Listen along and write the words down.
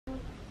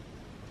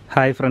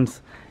Hi friends,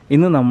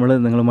 ഇന്ന് നമ്മൾ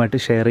നിങ്ങളുമായിട്ട്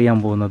ഷെയർ ചെയ്യാൻ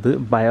പോകുന്നത്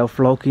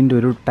ബയോഫ്ലോക്കിൻ്റെ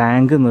ഒരു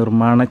ടാങ്ക്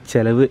നിർമ്മാണ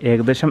ചെലവ്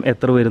ഏകദേശം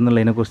എത്ര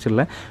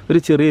വരുന്നുള്ളതിനെക്കുറിച്ചുള്ള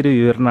ഒരു ചെറിയൊരു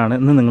വിവരണമാണ്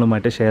ഇന്ന്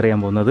നിങ്ങളുമായിട്ട് ഷെയർ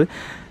ചെയ്യാൻ പോകുന്നത്.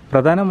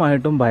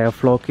 പ്രധാനമായിട്ടും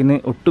ബയോഫ്ലോക്കിന്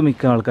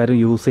ഒട്ടുമിക്ക ആൾക്കാരും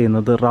യൂസ്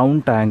ചെയ്യുന്നത്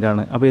റൗണ്ട്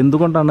ടാങ്കാണ്. അപ്പോൾ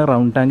എന്തുകൊണ്ടാണ്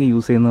റൗണ്ട് ടാങ്ക്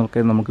യൂസ്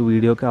ചെയ്യുന്നതൊക്കെ നമുക്ക്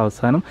വീഡിയോക്ക്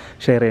അവസാനം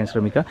ഷെയർ ചെയ്യാൻ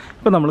ശ്രമിക്കാം.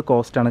 ഇപ്പോൾ നമ്മൾ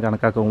കോസ്റ്റാണ്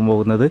കണക്കാക്കാൻ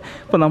പോകുന്നത്.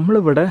 ഇപ്പോൾ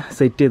നമ്മളിവിടെ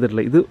സെറ്റ്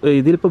ചെയ്തിട്ടുള്ള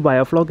ഇതിലിപ്പോൾ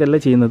ബയോഫ്ലോക്ക് അല്ല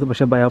ചെയ്യുന്നത്,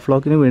 പക്ഷേ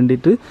ബയോഫ്ലോക്കിന്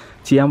വേണ്ടിയിട്ട്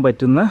ചെയ്യാൻ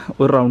പറ്റുന്ന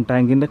ഒരു റൗണ്ട്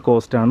ടാങ്കിൻ്റെ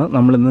കോസ്റ്റാണ്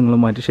നമ്മളിന്ന്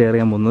നിങ്ങളുമായിട്ട് ഷെയർ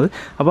ചെയ്യാൻ പോകുന്നത്.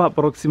 അപ്പോൾ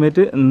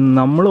അപ്രോക്സിമേറ്റ്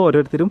നമ്മൾ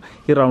ഓരോരുത്തരും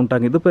ഈ റൗണ്ട്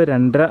ടാങ്ക്, ഇതിപ്പോൾ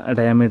 2.5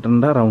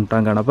 ഡയമീറ്ററിൻ്റെ റൗണ്ട്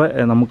ടാങ്കാണ്. അപ്പോൾ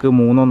നമുക്ക്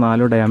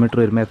 3-4 ഡയമീറ്റർ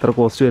വരുമ്പോൾ എത്ര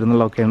കോസ്റ്റ്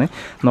വരുന്നുള്ളതൊക്കെയാണ്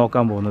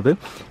നോക്കാൻ പോകുന്നത്.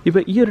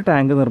 ഇപ്പോൾ ഈ ഒരു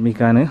ടാങ്ക്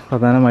നിർമ്മിക്കാൻ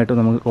പ്രധാനമായിട്ടും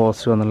നമുക്ക്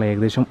കോസ്റ്റ് വന്നുള്ള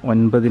ഏകദേശം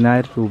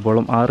 9,000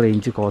 രൂപയോളം ആ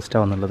റേഞ്ച്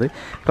കോസ്റ്റാണ് വന്നുള്ളത്.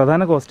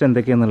 പ്രധാന കോസ്റ്റ്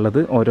എന്തൊക്കെയാണെന്നുള്ളത്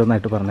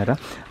ഓരോന്നായിട്ട് പറഞ്ഞുതരാം.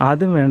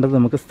 ആദ്യം വേണ്ടത്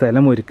നമുക്ക്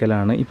സ്ഥലം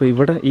ഒരുക്കലാണ്. ഇപ്പോൾ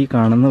ഇവിടെ ഈ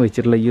കാണുന്ന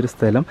വെച്ചിട്ടുള്ള ഈ ഒരു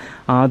സ്ഥലം,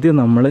 ആദ്യം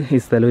നമ്മൾ ഈ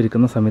സ്ഥലം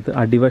ഒരുക്കുന്ന സമയത്ത്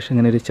അടിവശം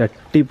ഇങ്ങനെ ഒരു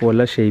ചട്ടി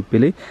പോലെ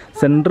ഷേപ്പിൽ,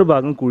 സെൻറ്റർ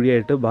ഭാഗം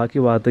കുഴിയായിട്ട്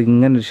ബാക്കി ഭാഗത്ത്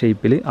ഇങ്ങനെ ഒരു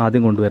ഷേപ്പിൽ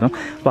ആദ്യം കൊണ്ടുവരണം.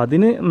 അപ്പോൾ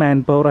അതിന് മാൻ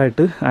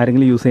പവറായിട്ട്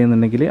ആരെങ്കിലും യൂസ്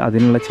ചെയ്യുന്നുണ്ടെങ്കിൽ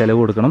അതിനുള്ള ചിലവ്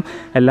കൊടുക്കണം.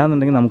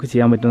 അല്ലാന്നുണ്ടെങ്കിൽ നമുക്ക്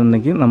ചെയ്യാൻ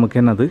പറ്റുന്നുണ്ടെങ്കിൽ നമുക്ക്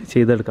തന്നെ അത്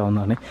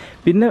ചെയ്തെടുക്കാവുന്നതാണ്.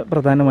 പിന്നെ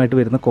പ്രധാനമായിട്ട്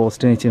വരുന്ന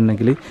കോസ്റ്റ് എന്ന്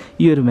വെച്ചിട്ടുണ്ടെങ്കിൽ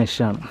ഈ ഒരു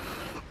മെഷാണ്.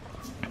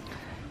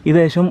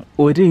 ഏകദേശം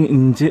 1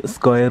 ഇഞ്ച്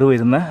സ്ക്വയർ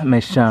വരുന്ന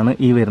മെഷാണ്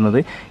ഈ വരുന്നത്.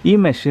 ഈ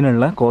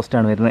മെഷിനുള്ള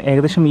കോസ്റ്റാണ് വരുന്നത്.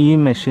 ഏകദേശം ഈ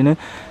മെഷിന്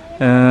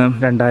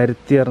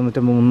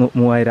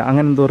 2,600-3,000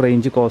 അങ്ങനെ എന്തോ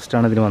റേഞ്ച്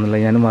കോസ്റ്റാണ് ഇതിന്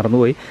വന്നിട്ടുള്ളത്. ഞാൻ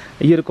മറന്നുപോയി.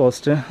 ഈ ഒരു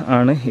കോസ്റ്റ്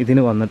ആണ്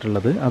ഇതിന്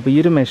വന്നിട്ടുള്ളത്. അപ്പോൾ ഈ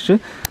ഒരു മെഷ്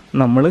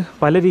നമ്മൾ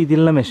പല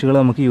രീതിയിലുള്ള മെഷുകൾ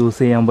നമുക്ക് യൂസ്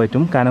ചെയ്യാൻ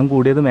പറ്റും. കനം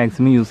കൂടിയത്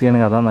മാക്സിമം യൂസ്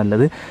ചെയ്യണമെങ്കിൽ അതാണ്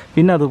നല്ലത്.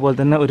 പിന്നെ അതുപോലെ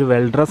തന്നെ ഒരു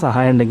വെൽഡറെ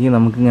സഹായം ഉണ്ടെങ്കിൽ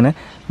നമുക്കിങ്ങനെ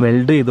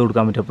വെൽഡ് ചെയ്ത്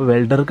കൊടുക്കാൻ പറ്റും. അപ്പോൾ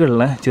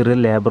വെൽഡർക്കുള്ള ചെറിയ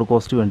ലേബർ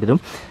കോസ്റ്റ് വേണ്ടി വരും.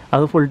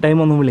 അത് ഫുൾ ടൈം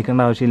ഒന്നും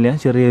വിളിക്കേണ്ട ആവശ്യമില്ല,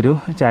 ചെറിയൊരു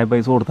ചായ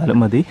പൈസ കൊടുത്താലും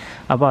മതി.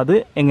 അപ്പോൾ അത്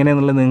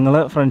എങ്ങനെയാണെന്നുള്ളത്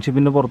നിങ്ങളെ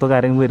ഫ്രണ്ട്ഷിപ്പിൻ്റെ പുറത്ത്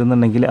കാര്യങ്ങൾ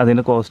വരുന്നുണ്ടെങ്കിൽ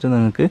അതിൻ്റെ കോസ്റ്റ്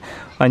നിങ്ങൾക്ക്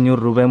 500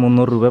 രൂപ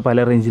 300 രൂപ പല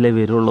റേഞ്ചിലേ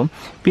വരുള്ളൂ.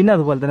 പിന്നെ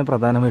അതുപോലെ തന്നെ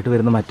പ്രധാനമായിട്ട്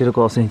വരുന്ന മറ്റൊരു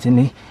കോസ്റ്റ് എന്ന്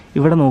വെച്ചിട്ടുണ്ടെങ്കിൽ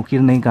ഇവിടെ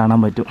നോക്കിയിട്ടുണ്ടെങ്കിൽ കാണാൻ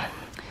പറ്റും,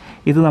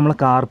 ഇത് നമ്മൾ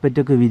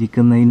കാർപ്പറ്റൊക്കെ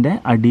വിരിക്കുന്നതിൻ്റെ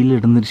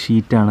അടിയിലിടുന്നൊരു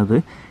ഷീറ്റാണിത്.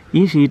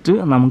 ഈ ഷീറ്റ്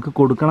നമുക്ക്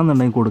കൊടുക്കണം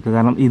എന്നുണ്ടെങ്കിൽ കൊടുക്കുക.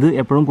 കാരണം ഇത്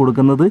എപ്പോഴും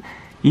കൊടുക്കുന്നത്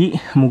ഈ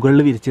മുകളിൽ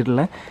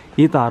വിരിച്ചിട്ടുള്ള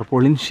ഈ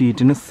താർപോളിൻ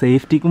ഷീറ്റിന്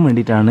സേഫ്റ്റിക്കും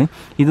വേണ്ടിയിട്ടാണ്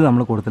ഇത്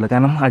നമ്മൾ കൊടുത്തില്ല.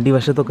 കാരണം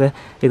അടിവശത്തൊക്കെ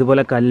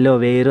ഇതുപോലെ കല്ലോ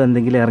വേരോ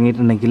എന്തെങ്കിലും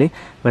ഇറങ്ങിയിട്ടുണ്ടെങ്കിൽ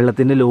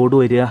വെള്ളത്തിൻ്റെ ലോഡ്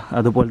വരിക,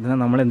 അതുപോലെ തന്നെ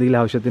നമ്മൾ എന്തെങ്കിലും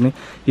ആവശ്യത്തിന്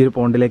ഈ ഒരു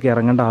പോണ്ടിലേക്ക്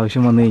ഇറങ്ങേണ്ട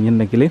ആവശ്യം വന്നു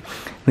കഴിഞ്ഞിട്ടുണ്ടെങ്കിൽ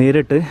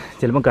നേരിട്ട്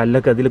ചിലപ്പോൾ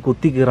കല്ലൊക്കെ അതിൽ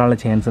കുത്തി കീറാനുള്ള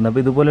ചാൻസ് ഉണ്ട്.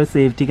 അപ്പോൾ ഇതുപോലെ ഒരു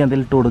സേഫ്റ്റിക്ക്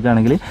എന്തെങ്കിലും ഇട്ട്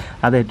കൊടുക്കുകയാണെങ്കിൽ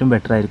അത് ഏറ്റവും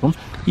ബെറ്റർ ആയിരിക്കും.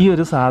 ഈ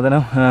ഒരു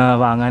സാധനം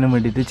വാങ്ങാനും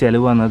വേണ്ടിയിട്ട്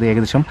ചിലവ് വന്നത്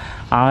ഏകദേശം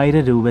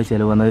 1000 രൂപ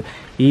ചിലവ് വന്നത്.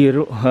 ഈ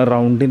ഒരു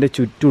റൗണ്ടിൻ്റെ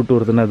ചുറ്റും ഇട്ട്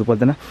കൊടുത്തിട്ടുണ്ട്, അതുപോലെ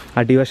തന്നെ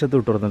അടിവശത്തും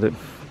ഇട്ട് കൊടുക്കുന്നത്.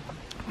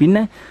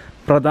 പിന്നെ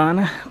പ്രധാന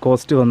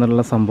കോസ്റ്റ്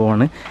വന്നിട്ടുള്ള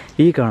സംഭവമാണ്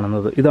ഈ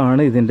കാണുന്നത്.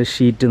 ഇതാണ് ഇതിൻ്റെ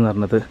ഷീറ്റ് എന്ന്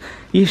പറഞ്ഞത്.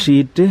 ഈ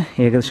ഷീറ്റ്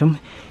ഏകദേശം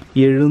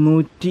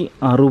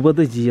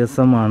 760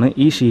 GSM ആണ്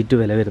ഈ ഷീറ്റ്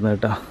വില വരുന്നത്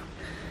കേട്ടോ.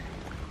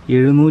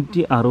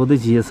 760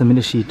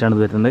 GSMൻ്റെ ഷീറ്റാണ്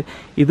ഇത് വരുന്നത്.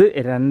 ഇത്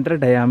 2.5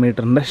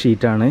 ഡയാമീറ്ററിൻ്റെ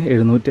ഷീറ്റാണ്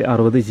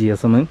 760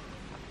 GSM.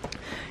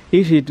 ഈ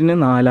ഷീറ്റിന്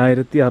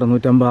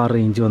 4,650 ആ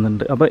റേഞ്ച്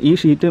വന്നിട്ടുണ്ട്. അപ്പോൾ ഈ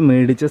ഷീറ്റ്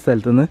മേടിച്ച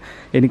സ്ഥലത്ത് നിന്ന്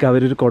എനിക്ക്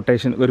അവരൊരു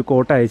ഒരു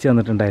കോട്ട് അയച്ചു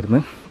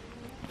തന്നിട്ടുണ്ടായിരുന്നു.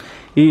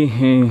 ഈ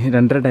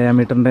 2.5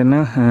 ഡയാമീറ്ററിൻ്റെ തന്നെ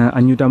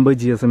 550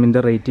 GSMൻ്റെ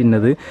റേറ്റ്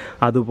ഇന്നത്.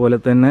 അതുപോലെ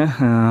തന്നെ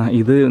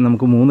ഇത്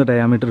നമുക്ക് 3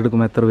 ഡയാമീറ്റർ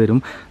എടുക്കുമ്പോൾ എത്ര വരും,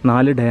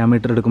 4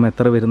 ഡയാമീറ്റർ എടുക്കുമ്പോൾ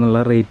എത്ര വരും എന്നുള്ള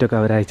റേറ്റൊക്കെ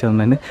അവർ അയച്ചു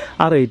തന്നെ.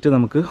 ആ റേറ്റ്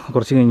നമുക്ക്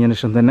കുറച്ച് കഴിഞ്ഞതിന്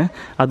ശേഷം തന്നെ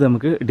അത്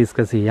നമുക്ക്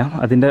ഡിസ്കസ് ചെയ്യാം,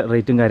 അതിൻ്റെ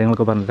റേറ്റും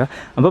കാര്യങ്ങളൊക്കെ പറഞ്ഞിട്ട്.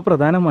 അപ്പോൾ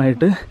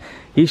പ്രധാനമായിട്ട്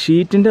ഈ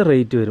ഷീറ്റിൻ്റെ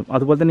റേറ്റ് വരും.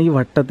 അതുപോലെ തന്നെ ഈ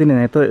വട്ടത്തിന്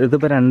നേരത്തെ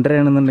ഇതിപ്പോൾ 2.5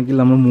 ആണെന്നുണ്ടെങ്കിൽ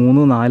നമ്മൾ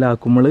 3-4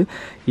 ആക്കുമ്പോൾ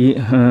ഈ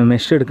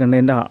മെഷ്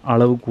എടുക്കേണ്ടതിൻ്റെ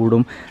അളവ്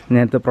കൂടും.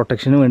 നേരത്തെ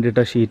പ്രൊട്ടക്ഷന്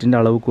വേണ്ടിയിട്ട് ഷീറ്റിൻ്റെ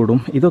അളവ് കൂടും.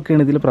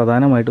 ഇതൊക്കെയാണ് ഇതിൽ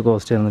പ്രധാനമായിട്ട് കോസ്റ്റ്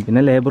വരുന്നത്.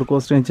 പിന്നെ ലേബർ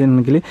കോസ്റ്റ് എന്ന്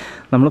വെച്ചിട്ടുണ്ടെങ്കിൽ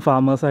നമ്മൾ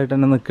ഫാമേഴ്സായിട്ട്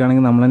തന്നെ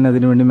നിൽക്കുകയാണെങ്കിൽ നമ്മൾ തന്നെ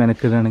അതിന് വേണ്ടി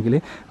മെനക്കിടുകയാണെങ്കിൽ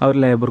ആ ഒരു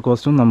ലേബർ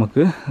കോസ്റ്റും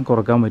നമുക്ക്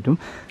കുറക്കാൻ പറ്റും.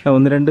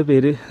 1-2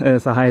 പേര്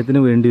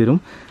സഹായത്തിന് വേണ്ടി വരും.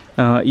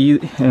 ഈ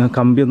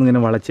കമ്പി ഒന്നും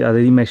ഇങ്ങനെ വളച്ച്,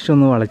 അതായത് ഈ മെഷ്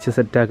ഒന്ന് വളച്ച്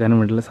സെറ്റാക്കാനും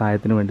വേണ്ടിയുള്ള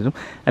സഹായത്തിന് വേണ്ടിയിട്ടും,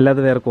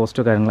 അല്ലാതെ വേറെ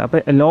കോസ്റ്റോ കാര്യങ്ങൾ. അപ്പോൾ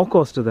ലോ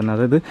കോസ്റ്റ് തന്നെ,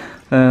 അതായത്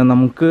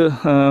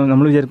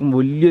നമ്മൾ വിചാരിക്കും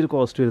വലിയൊരു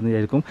കോസ്റ്റ് വരുന്ന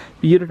വിചാരിക്കും.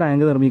 ഈ ഒരു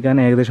ടാങ്ക് നിർമ്മിക്കാൻ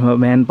ഏകദേശം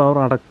മാൻ പവർ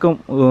അടക്കം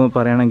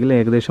പറയുകയാണെങ്കിൽ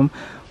ഏകദേശം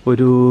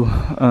ഒരു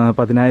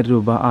 10,000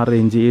 രൂപ ആ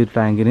റേഞ്ച് ഈ ഒരു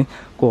ടാങ്കിന്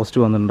കോസ്റ്റ്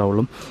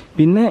വന്നിട്ടുണ്ടാവുള്ളൂ.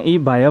 പിന്നെ ഈ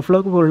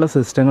ബയോഫ്ലോക്ക് പോലുള്ള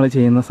സിസ്റ്റങ്ങൾ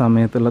ചെയ്യുന്ന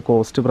സമയത്തുള്ള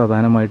കോസ്റ്റ്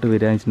പ്രധാനമായിട്ട്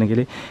വരിക എന്ന്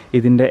വെച്ചിട്ടുണ്ടെങ്കിൽ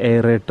ഇതിൻ്റെ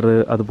എയറേറ്റർ,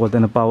 അതുപോലെ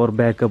തന്നെ പവർ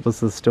ബാക്കപ്പ്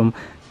സിസ്റ്റം,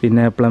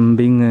 പിന്നെ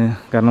പ്ലംബിങ്.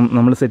 കാരണം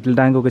നമ്മൾ സെറ്റിൽ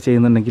ടാങ്കൊക്കെ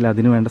ചെയ്യുന്നുണ്ടെങ്കിൽ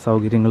അതിന് വേണ്ട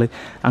സൗകര്യങ്ങൾ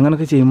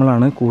അങ്ങനെയൊക്കെ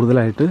ചെയ്യുമ്പോഴാണ്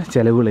കൂടുതലായിട്ട്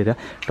ചിലവ് വരിക.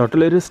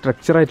 ടോട്ടൽ ഒരു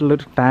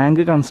സ്ട്രക്ചറായിട്ടുള്ളൊരു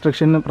ടാങ്ക്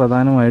കൺസ്ട്രക്ഷന്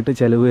പ്രധാനമായിട്ട്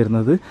ചിലവ്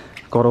വരുന്നത്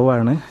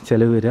കുറവാണ്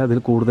ചിലവ് വരിക. അതിൽ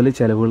കൂടുതൽ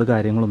ചിലവുകൾ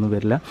കാര്യങ്ങളൊന്നും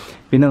വരില്ല.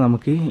 പിന്നെ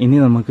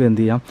നമുക്ക്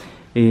എന്ത് ചെയ്യാം,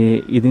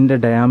 ഇതിൻ്റെ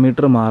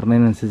ഡയാമീറ്റർ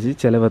മാറുന്നതിനനുസരിച്ച്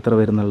ചിലവ് എത്ര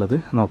വരുന്നുള്ളത്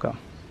നോക്കാം.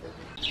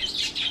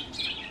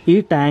 ഈ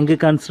ടാങ്ക്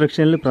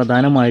കൺസ്ട്രക്ഷനിൽ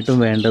പ്രധാനമായിട്ടും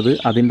വേണ്ടത്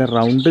അതിൻ്റെ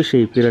റൗണ്ട്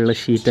ഷേപ്പിലുള്ള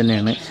ഷീറ്റ്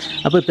തന്നെയാണ്.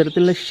 അപ്പോൾ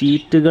ഇത്തരത്തിലുള്ള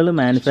ഷീറ്റുകൾ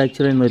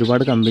മാനുഫാക്ചർ ചെയ്യുന്ന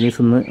ഒരുപാട് കമ്പനീസ്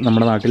ഇന്ന്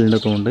നമ്മുടെ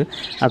നാട്ടിലുണ്ടെന്നുകൊണ്ട്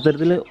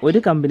അത്തരത്തിൽ ഒരു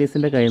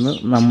കമ്പനീസിൻ്റെ കയ്യിൽ നിന്ന്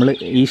നമ്മൾ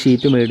ഈ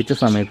ഷീറ്റ് മേടിച്ച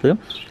സമയത്ത്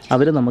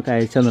അവർ നമുക്ക്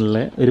അയച്ചെന്നുള്ള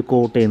ഒരു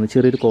കോട്ടയായിരുന്നു,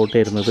 ചെറിയൊരു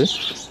കോട്ടയായിരുന്നത്.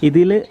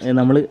 ഇതിൽ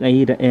നമ്മൾ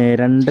ഈ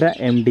 2.5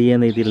 MDA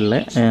എന്ന രീതിയിലുള്ള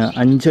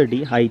 5 അടി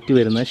ഹൈറ്റ്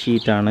വരുന്ന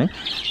ഷീറ്റാണ്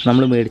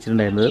നമ്മൾ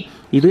മേടിച്ചിട്ടുണ്ടായിരുന്നത്.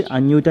 ഇത്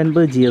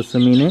 550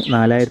 GSM-ന്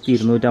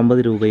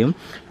 4250 രൂപയും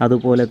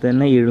അതുപോലെ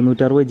തന്നെ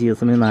 760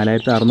 GSM-ന്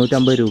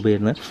 4650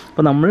 രൂപയായിരുന്നു.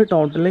 അപ്പോൾ നമ്മൾ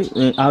ടോട്ടൽ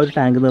ആ ഒരു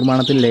ടാങ്ക്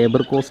നിർമ്മാണത്തിൽ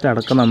ലേബർ കോസ്റ്റ്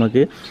അടക്കം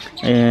നമുക്ക്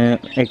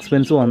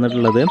എക്സ്പെൻസ്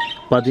വന്നിട്ടുള്ളത്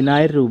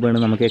 10000 രൂപയാണ്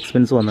നമുക്ക്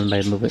എക്സ്പെൻസ്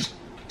വന്നിട്ടുണ്ടായിരുന്നത്.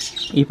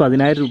 ഈ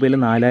 10000 രൂപയിൽ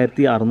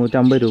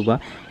 4650 രൂപ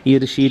ഈ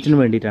ഒരു ഷീറ്റിന്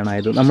വേണ്ടിയിട്ടാണ്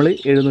ആയത്. നമ്മൾ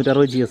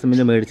 760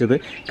 GSM-ന് മേടിച്ചത്.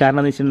 കാരണം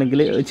എന്ന്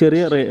വെച്ചിട്ടുണ്ടെങ്കിൽ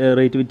ചെറിയ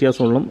റേറ്റ്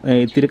വ്യത്യാസമുള്ള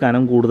ഇത്തിരി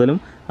കനം കൂടുതലും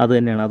അത്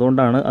തന്നെയാണ്,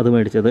 അതുകൊണ്ടാണ് അത്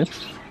മേടിച്ചത്.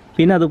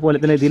 പിന്നെ അതുപോലെ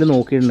തന്നെ ഇതിൽ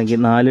നോക്കിയിട്ടുണ്ടെങ്കിൽ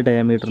 4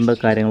 ഡയമീറ്ററിൻ്റെ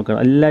കാര്യങ്ങളൊക്കെ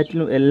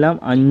എല്ലാം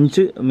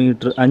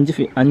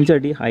 5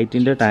 അടി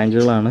ഹൈറ്റിൻ്റെ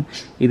ടാങ്കുകളാണ്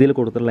ഇതിൽ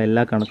കൊടുത്തിട്ടുള്ള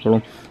എല്ലാ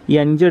കണക്കുകളും. ഈ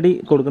 5 അടി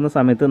കൊടുക്കുന്ന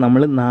സമയത്ത്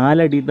നമ്മൾ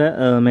 4 അടിയുടെ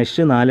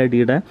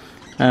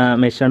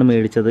മെഷാണ്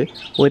മേടിച്ചത്.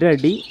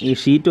 ഈ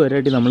ഷീറ്റ് 1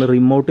 അടി നമ്മൾ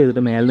റിമോട്ട്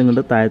ചെയ്തിട്ട് മേലെ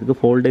നിങ്ങളുടെ താഴത്തേക്ക്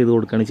ഫോൾഡ് ചെയ്ത്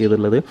കൊടുക്കുകയാണ്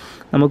ചെയ്തിട്ടുള്ളത്.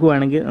 നമുക്ക്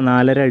വേണമെങ്കിൽ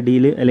 4.5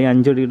 അടിയിൽ അല്ലെങ്കിൽ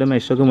 5 അടിയുടെ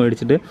മെഷൊക്കെ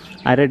മേടിച്ചിട്ട്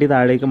 1/2 അടി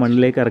താഴേക്ക്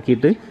മണ്ണിലേക്ക്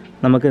ഇറക്കിയിട്ട്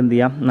നമുക്ക് എന്ത്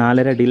ചെയ്യാം,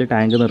 4.5 അടിയിൽ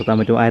ടാങ്ക് നിർത്താൻ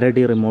പറ്റും, 1/2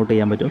 അടി റിമോട്ട്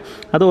ചെയ്യാൻ പറ്റും.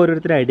 അത്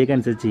ഓരോരുത്തരുടെ ഐഡിയക്ക്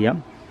അനുസരിച്ച് ചെയ്യാം.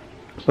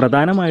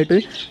 പ്രധാനമായിട്ട്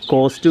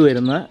കോസ്റ്റ്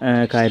വരുന്ന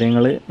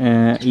കാര്യങ്ങൾ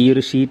ഈ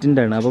ഒരു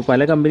ഷീറ്റിൻ്റെ ആണ്. അപ്പോൾ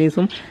പല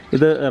കമ്പനീസും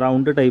ഇത്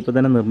റൗണ്ട് ടൈപ്പ്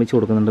തന്നെ നിർമ്മിച്ച്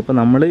കൊടുക്കുന്നുണ്ട്. ഇപ്പോൾ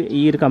നമ്മൾ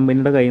ഈ ഒരു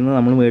കമ്പനിയുടെ കയ്യിൽ നിന്ന്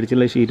നമ്മൾ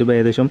മേടിച്ചുള്ള ഷീറ്റ് ഇപ്പോൾ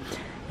ഏകദേശം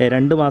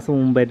 2 മാസം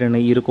മുമ്പായിട്ടാണ്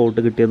ഈ ഒരു കോട്ട്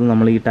കിട്ടിയത്,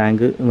 നമ്മൾ ഈ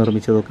ടാങ്ക്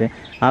നിർമ്മിച്ചതൊക്കെ.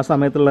 ആ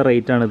സമയത്തുള്ള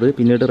റേറ്റാണിത്.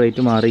 പിന്നീട്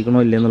റേറ്റ്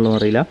മാറിക്കണോ ഇല്ലെന്നുള്ളത്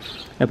അറിയില്ല.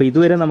 അപ്പോൾ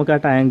ഇതുവരെ നമുക്ക് ആ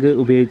ടാങ്ക്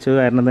ഉപയോഗിച്ച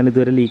കാരണം തന്നെ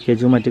ഇതുവരെ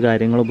ലീക്കേജോ മറ്റു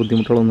കാര്യങ്ങളോ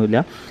ബുദ്ധിമുട്ടുകളൊന്നുമില്ല.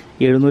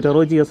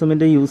 760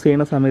 GSM-ൻ്റെ യൂസ്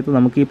ചെയ്യുന്ന സമയത്ത്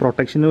നമുക്ക് ഈ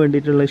പ്രൊട്ടക്ഷന്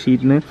വേണ്ടിയിട്ടുള്ള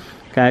ഷീറ്റിന്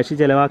ക്യാഷ്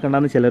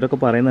ചിലവാക്കേണ്ടെന്ന് ചിലരൊക്കെ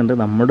പറയുന്നുണ്ട്.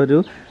 നമ്മുടെ ഒരു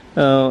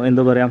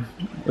എന്താ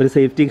പറയുക, ഒരു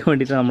സേഫ്റ്റിക്ക്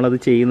വേണ്ടിയിട്ട് നമ്മളത്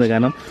ചെയ്യുന്നത്.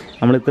 കാരണം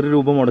നമ്മൾ ഇത്ര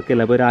രൂപ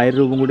മുടക്കില്ല, അപ്പോൾ ഒരു 1000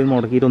 രൂപ കൂടി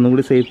മുടക്കിയിട്ട് ഒന്നും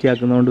കൂടി സേഫ്റ്റി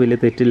ആക്കുന്നതുകൊണ്ട് വലിയ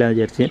തെറ്റില്ല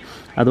വിചാരിച്ച്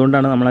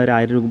അതുകൊണ്ടാണ് നമ്മൾ ഒരു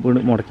 1000 രൂപ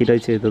കൂടി മുടക്കിയിട്ട്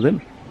അത് ചെയ്തത്.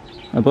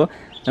 അപ്പോൾ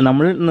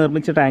നമ്മൾ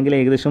നിർമ്മിച്ച ടാങ്കിൽ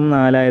ഏകദേശം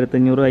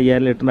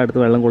 4500-5000 ലിറ്ററിൻ്റെ അടുത്ത്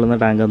വെള്ളം കൊള്ളുന്ന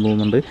ടാങ്കാന്ന്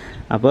തോന്നുന്നുണ്ട്.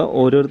 അപ്പോൾ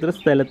ഓരോരുത്തരുടെ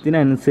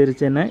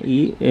സ്ഥലത്തിനനുസരിച്ച് തന്നെ ഈ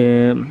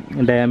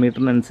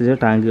ഡയമീറ്ററിനനുസരിച്ച്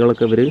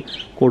ടാങ്കുകളൊക്കെ ഇവർ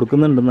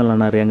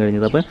കൊടുക്കുന്നുണ്ടെന്നുള്ളതാണ് അറിയാൻ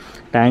കഴിഞ്ഞത്. അപ്പോൾ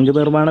ടാങ്ക്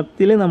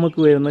നിർമ്മാണത്തിൽ നമുക്ക്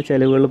വരുന്ന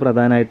ചിലവുകൾ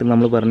പ്രധാനമായിട്ടും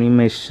നമ്മൾ പറഞ്ഞു,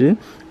 മെഷ്,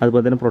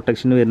 അതുപോലെ തന്നെ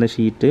പ്രൊട്ടക്ഷന് വരുന്ന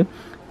ഷീറ്റ്,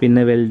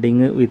 പിന്നെ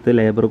വെൽഡിങ് വിത്ത്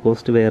ലേബർ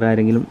കോസ്റ്റ്, വേറെ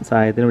ആരെങ്കിലും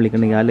സഹായത്തിന്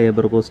വിളിക്കണമെങ്കിൽ ആ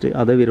ലേബർ കോസ്റ്റ്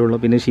അത് വരുള്ളൂ,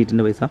 പിന്നെ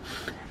ഷീറ്റിൻ്റെ പൈസ.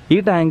 ഈ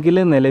ടാങ്കിൽ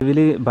നിലവിൽ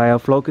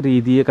ബയോഫ്ലോക്ക്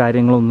രീതി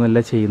കാര്യങ്ങളൊന്നുമല്ല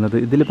ചെയ്യുന്നത്.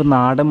 ഇതിലിപ്പോൾ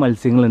നാടൻ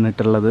മത്സ്യങ്ങൾ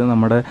ഇന്നിട്ടുള്ളത്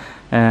നമ്മുടെ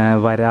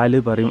വരാൽ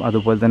പറയും,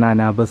 അതുപോലെ തന്നെ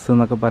അനാബസ്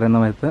എന്നൊക്കെ പറയുന്ന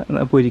മരത്ത്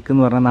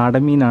പൊരിക്കെന്ന് പറഞ്ഞാൽ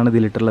നാടൻ മീനാണ്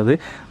ഇതിലിട്ടുള്ളത്.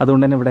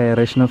 അതുകൊണ്ട് തന്നെ ഇവിടെ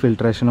എയറേഷനോ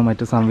ഫിൽട്രേഷനോ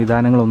മറ്റ്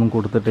സംവിധാനങ്ങളൊന്നും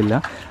കൊടുത്തിട്ടില്ല.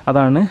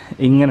 അതാണ്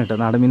ഇങ്ങനെ ഇട്ടത്.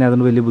 നാടൻ മീൻ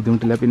അതുകൊണ്ട് വലിയ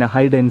ബുദ്ധിമുട്ടില്ല. പിന്നെ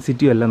ഹൈ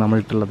ഡെൻസിറ്റിയും അല്ല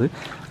നമ്മളിട്ടുള്ളത്.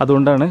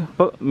 അതുകൊണ്ടാണ്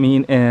ഇപ്പോൾ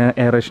മീൻ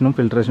എയറേഷനും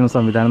ഫിൽട്രേഷനും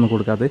സംവിധാനം ഒന്നും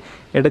കൊടുക്കാതെ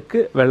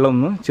ഇടയ്ക്ക് വെള്ളം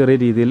ഒന്ന് ചെറിയ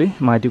രീതിയിൽ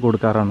മാറ്റി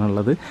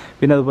കൊടുക്കാറാണുള്ളത്.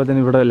 പിന്നെ അതുപോലെ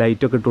തന്നെ ഇവിടെ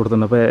ലൈറ്റൊക്കെ ഇട്ട്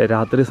കൊടുത്തിട്ടുണ്ട്. അപ്പോൾ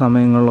രാത്രി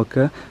സമയങ്ങളിലൊക്കെ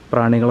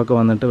പ്രാണികളൊക്കെ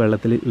വന്നിട്ട്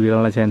വെള്ളത്തിൽ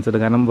വീഴാനുള്ള ചാൻസ് ഉണ്ട്.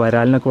 കാരണം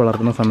വരാലിനൊക്കെ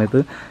വളർത്തുന്ന സമയത്ത്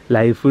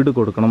ലൈഫ് ഫീഡ്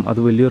കൊടുക്കണം, അത്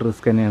വലിയൊരു റിസ്ക്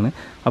തന്നെയാണ്.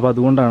 അപ്പോൾ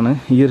അതുകൊണ്ടാണ്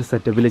ഈ ഒരു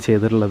സെറ്റപ്പിൽ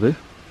ചെയ്തിട്ടുള്ളത്.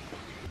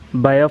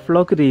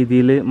 ബയോഫ്ലോക്ക്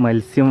രീതിയിൽ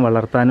മത്സ്യം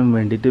വളർത്താനും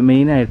വേണ്ടിയിട്ട്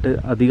മെയിനായിട്ട്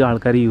അധികം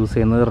ആൾക്കാർ യൂസ്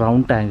ചെയ്യുന്നത്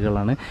റൗണ്ട്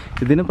ടാങ്കുകളാണ്.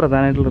 ഇതിന്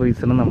പ്രധാനമായിട്ടുള്ള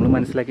റീസൺ നമ്മൾ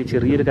മനസ്സിലാക്കിയ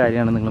ചെറിയൊരു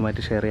കാര്യമാണ്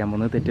നിങ്ങളുമായിട്ട് ഷെയർ ചെയ്യാൻ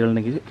പോകുന്നത്.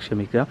 തെറ്റുകളുണ്ടെങ്കിൽ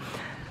ക്ഷമിക്കുക.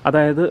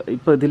 അതായത്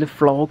ഇപ്പോൾ ഇതിൽ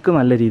ഫ്ലോക്ക്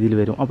നല്ല രീതിയിൽ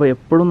വരും. അപ്പോൾ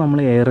എപ്പോഴും നമ്മൾ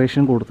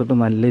എയറേഷൻ കൊടുത്തിട്ട്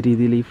നല്ല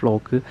രീതിയിൽ ഈ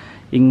ഫ്ലോക്ക്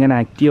ഇങ്ങനെ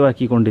ആക്റ്റീവ്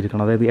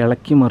ആക്കിക്കൊണ്ടിരിക്കണം, അതായത്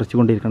ഇളക്കി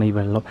മറിച്ചുകൊണ്ടിരിക്കണം ഈ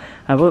വെള്ളം.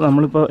 അപ്പോൾ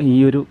നമ്മളിപ്പോൾ ഈ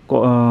ഒരു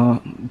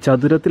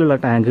ചതുരത്തിലുള്ള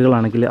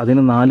ടാങ്കുകളാണെങ്കിൽ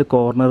അതിന് 4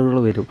 കോർണറുകൾ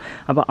വരും.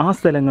 അപ്പോൾ ആ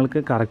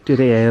സ്ഥലങ്ങൾക്ക് കറക്റ്റ്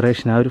ഒരു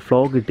എയറേഷൻ, ആ ഒരു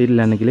ഫ്ലോ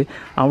കിട്ടിയിട്ടില്ലാണെങ്കിൽ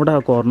അവിടെ ആ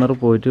കോർണർ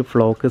പോയിട്ട്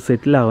ഫ്ലോക്ക്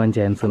സെറ്റിലാവാൻ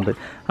ചാൻസ് ഉണ്ട്.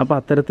 അപ്പോൾ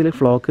അത്തരത്തിൽ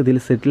ഫ്ലോക്ക് ഇതിൽ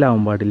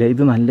സെറ്റിലാവാൻ പാടില്ല.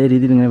 ഇത് നല്ല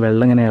രീതിയിൽ ഇങ്ങനെ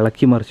വെള്ളം ഇങ്ങനെ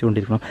ഇളക്കി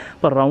മറിച്ചുകൊണ്ടിരിക്കണം.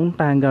 അപ്പോൾ റൗണ്ട്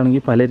ടാങ്ക്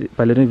ആണെങ്കിൽ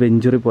പലരും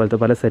വെഞ്ചുറി പോലത്തെ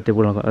പല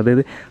സെറ്റപ്പുകളും,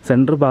 അതായത്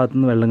സെൻറ്റർ ഭാഗത്തു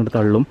നിന്ന് വെള്ളം ഇങ്ങോട്ട്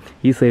തള്ളും,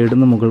 ഈ സൈഡിൽ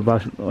നിന്ന് മുകൾ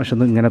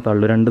വശത്ത് ഇങ്ങനെ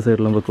തള്ളും, 2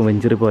 സൈഡിലും വെക്കും,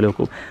 വെഞ്ചുറി പോലെ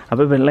വെക്കും.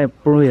 അപ്പോൾ വെള്ളം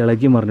എപ്പോഴും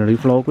ഇളകി മറിഞ്ഞോളൂ. ഈ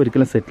ഫ്ലോക്ക്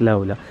ഒരിക്കലും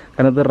സെറ്റിലാവില്ല.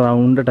 കാരണം ഇത്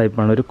റൗണ്ട്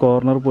ടൈപ്പാണ്, ഒരു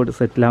കോർണർ പോയിട്ട്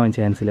സെറ്റിലാവാൻ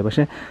ചാൻസ് ഇല്ല.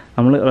 പക്ഷേ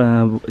നമ്മൾ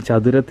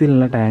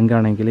ചതുരത്തിലുള്ള ടാങ്ക്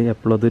ആണെങ്കിൽ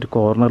എപ്പോഴും അതൊരു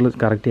കോർണറിൽ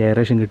കറക്റ്റ്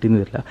എയറേഷൻ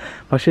കിട്ടിയെന്ന് വരില്ല.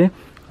 പക്ഷേ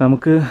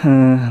നമുക്ക്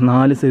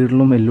 4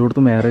 സൈഡിലും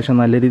എല്ലായിടത്തും എയറേഷൻ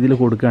നല്ല രീതിയിൽ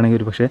കൊടുക്കുകയാണെങ്കിൽ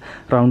ഒരു പക്ഷേ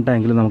റൗണ്ട്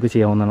ടാങ്കിൽ നമുക്ക്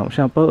ചെയ്യാവുന്നതാണ്.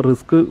 പക്ഷേ അപ്പോൾ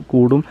റിസ്ക്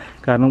കൂടും,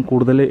 കാരണം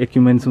കൂടുതൽ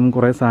എക്യുപ്മെൻറ്റ്സും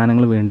കുറേ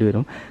സാധനങ്ങൾ വേണ്ടി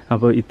വരും.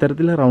 അപ്പോൾ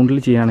ഇത്തരത്തിൽ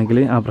റൗണ്ടിൽ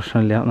ചെയ്യുകയാണെങ്കിൽ ആ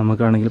പ്രശ്നമില്ല.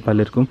 നമുക്കാണെങ്കിൽ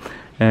പലർക്കും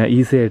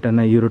ഈസി ആയിട്ട്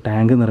തന്നെ ഈ ഒരു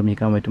ടാങ്ക്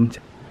നിർമ്മിക്കാൻ പറ്റും.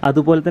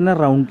 അതുപോലെ തന്നെ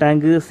റൗണ്ട്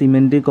ടാങ്ക്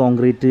സിമെൻറ്റ്,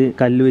 കോൺക്രീറ്റ്,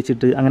 കല്ല്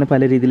വെച്ചിട്ട് അങ്ങനെ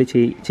പല രീതിയിൽ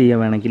ചെയ്യാൻ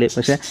വേണമെങ്കിൽ,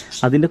 പക്ഷേ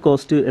അതിൻ്റെ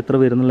കോസ്റ്റ് എത്ര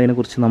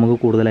വരുന്നുള്ളതിനെക്കുറിച്ച് നമുക്ക്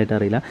കൂടുതലായിട്ട്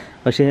അറിയില്ല.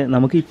 പക്ഷേ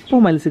നമുക്ക് ഇപ്പോൾ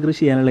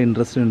മത്സ്യകൃഷി ചെയ്യാനുള്ള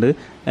ഇൻട്രസ്റ്റ് ഉണ്ട്.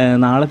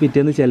 നാളെ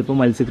പിറ്റേന്ന് ചിലപ്പോൾ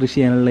മത്സ്യകൃഷി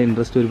ചെയ്യാനുള്ള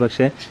ഇൻട്രസ്റ്റ് ഒരു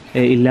പക്ഷേ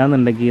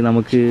ഇല്ലയെന്നുണ്ടെങ്കിൽ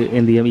നമുക്ക്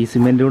എന്ത് ചെയ്യാം, ഈ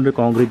സിമെൻറ്റ് കൊണ്ട്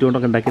കോൺക്രീറ്റ്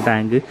കൊണ്ടൊക്കെ ഉണ്ടാക്കിയ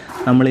ടാങ്ക്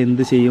നമ്മൾ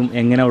എന്ത് ചെയ്യും,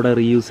 എങ്ങനെ അവിടെ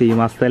റീയൂസ്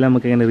ചെയ്യും, ആ സ്ഥലം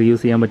നമുക്ക് എങ്ങനെ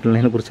റീയൂസ് ചെയ്യാൻ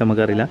പറ്റുന്നതിനെക്കുറിച്ച്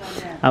നമുക്കറിയില്ല.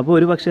 അപ്പോൾ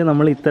ഒരു പക്ഷേ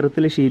നമ്മൾ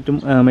ഇത്തരത്തിൽ ഷീറ്റും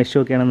മെഷും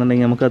ഒക്കെ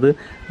ആണെന്നുണ്ടെങ്കിൽ നമുക്കത്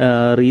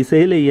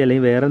റീസെയിൽ ചെയ്യുക,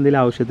 അല്ലെങ്കിൽ വേറെ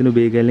എന്തെങ്കിലും ആവശ്യത്തിന്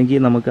ഉപയോഗിക്കുക,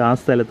 അല്ലെങ്കിൽ നമുക്ക് നമുക്ക് ആ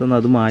സ്ഥലത്ത് നിന്ന്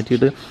അത്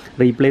മാറ്റിയിട്ട്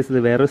റീപ്ലേസ്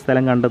ചെയ്ത് വേറൊരു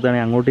സ്ഥലം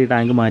കണ്ടെത്തുകയാണെങ്കിൽ അങ്ങോട്ട് ഈ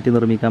ടാങ്ക് മാറ്റി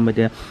നിർമ്മിക്കാൻ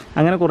പറ്റുക.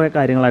 അങ്ങനെ കുറേ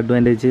കാര്യങ്ങൾ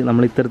അഡ്വാൻറ്റേജ്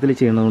നമ്മൾ ഇത്തരത്തിൽ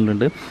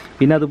ചെയ്യുന്നതുകൊണ്ടുണ്ട്.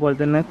 പിന്നെ അതുപോലെ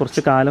തന്നെ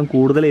കുറച്ച് കാലം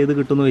കൂടുതൽ ഏത്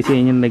കിട്ടുമെന്ന് വെച്ച്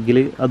കഴിഞ്ഞിട്ടുണ്ടെങ്കിൽ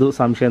അത്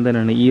സംശയം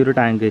തന്നെയാണ്. ഈ ഒരു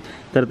ടാങ്ക്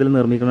ഇത്തരത്തിൽ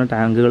നിർമ്മിക്കുന്ന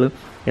ടാങ്കുകൾ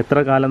എത്ര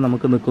കാലം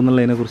നമുക്ക്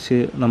നിൽക്കുന്നുള്ളതിനെക്കുറിച്ച്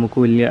നമുക്ക്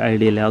വലിയ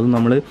ഐഡിയ ഇല്ല. അതും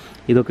നമ്മൾ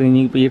ഇതൊക്കെ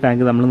ഇനി ഈ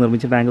ടാങ്ക് നമ്മൾ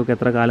നിർമ്മിച്ച ടാങ്കൊക്കെ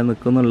എത്ര കാലം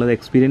നിൽക്കുന്നുള്ളത്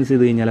എക്സ്പീരിയൻസ്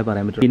ചെയ്ത് കഴിഞ്ഞാലേ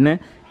പറയാൻ പറ്റും. പിന്നെ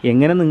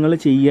എങ്ങനെ നിങ്ങൾ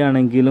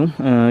ചെയ്യുകയാണെങ്കിലും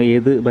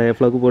ഏത്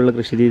ബയോഫ്ലോക്ക് പോലുള്ള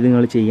കൃഷി രീതി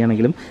നിങ്ങൾ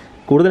ചെയ്യുകയാണെങ്കിലും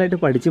കൂടുതലായിട്ട്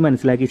പഠിച്ച്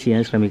മനസ്സിലാക്കി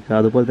ചെയ്യാൻ ശ്രമിക്കുക.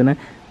 അതുപോലെ തന്നെ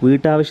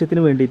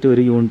വീട്ടാവശ്യത്തിന് വേണ്ടിയിട്ട്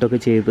ഒരു യൂണിറ്റൊക്കെ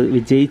ചെയ്ത്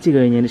വിജയിച്ച്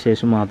കഴിഞ്ഞതിന്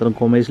ശേഷം മാത്രം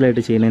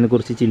കൊമേഴ്ഷ്യലായിട്ട്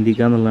ചെയ്യുന്നതിനെക്കുറിച്ച്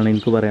ചിന്തിക്കുക എന്നുള്ളതാണ്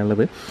എനിക്ക്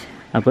പറയാനുള്ളത്.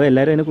 അപ്പോൾ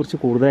എല്ലാവരും അതിനെക്കുറിച്ച്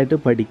കൂടുതലായിട്ട്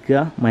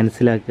പഠിക്കുക,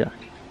 മനസ്സിലാക്കുക.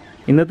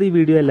 ഇന്നത്തെ ഈ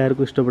വീഡിയോ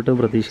എല്ലാവർക്കും ഇഷ്ടപ്പെട്ടു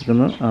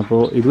പ്രതീക്ഷിക്കുന്നു.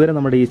 അപ്പോൾ ഇതുവരെ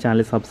നമ്മുടെ ഈ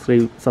ചാനൽ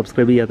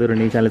സബ്സ്ക്രൈബ്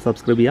ചെയ്യാത്തവരുണ്ടെങ്കിൽ ഈ ചാനൽ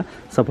സബ്സ്ക്രൈബ് ചെയ്യുക,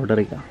 സപ്പോർട്ട്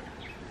അറിയിക്കുക.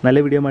 നല്ല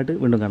വീഡിയോ ആയിട്ട്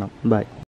വീണ്ടും കാണാം. ബൈ.